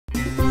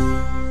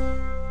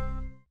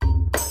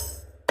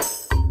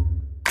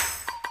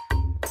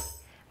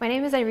My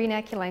name is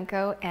Irina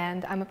Akulenko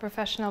and I'm a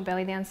professional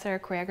belly dancer,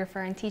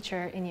 choreographer, and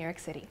teacher in New York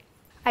City.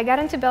 I got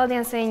into belly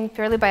dancing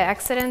purely by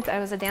accident. I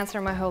was a dancer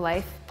my whole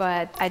life,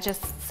 but I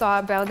just saw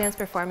a belly dance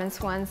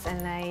performance once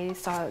and I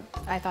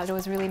thought it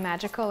was really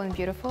magical and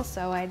beautiful,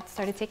 so I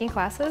started taking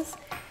classes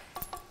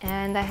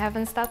and I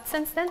haven't stopped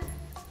since then.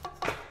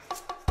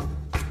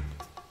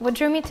 What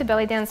drew me to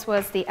belly dance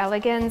was the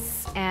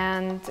elegance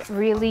and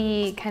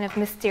really kind of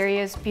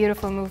mysterious,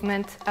 beautiful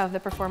movement of the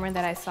performer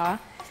that I saw,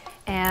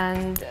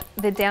 and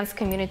the dance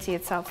community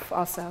itself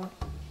also.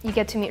 You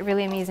get to meet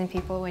really amazing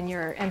people when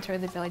you're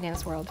entering the belly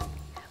dance world.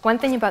 One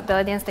thing about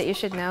belly dance that you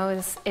should know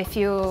is if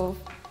you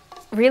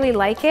really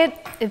like it,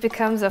 it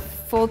becomes a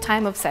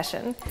full-time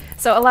obsession.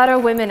 So a lot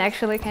of women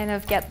actually kind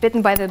of get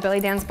bitten by the belly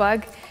dance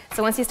bug.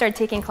 So once you start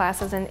taking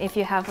classes, and if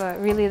you have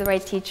really the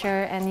right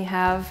teacher and you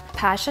have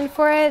passion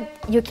for it,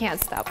 you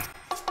can't stop.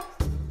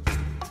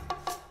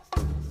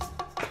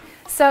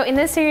 So in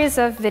this series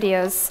of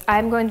videos,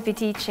 I'm going to be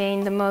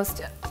teaching the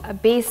most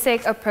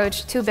basic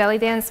approach to belly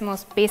dance,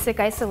 most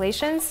basic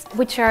isolations,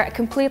 which are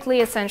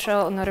completely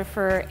essential in order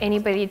for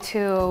anybody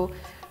to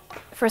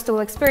first of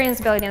all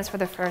experience belly dance for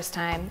the first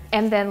time,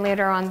 and then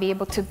later on be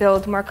able to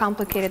build more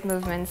complicated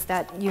movements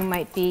that you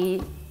might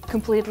be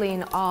completely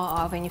in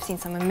awe of, and you've seen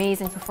some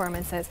amazing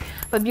performances.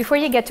 But before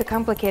you get to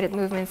complicated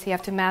movements, you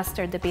have to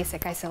master the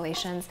basic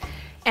isolations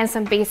and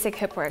some basic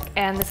hip work,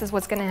 and this is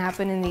what's going to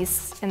happen in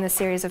this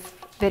series of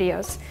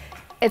videos.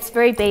 It's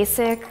very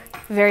basic,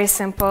 very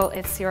simple.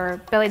 It's your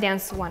belly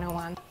dance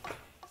 101.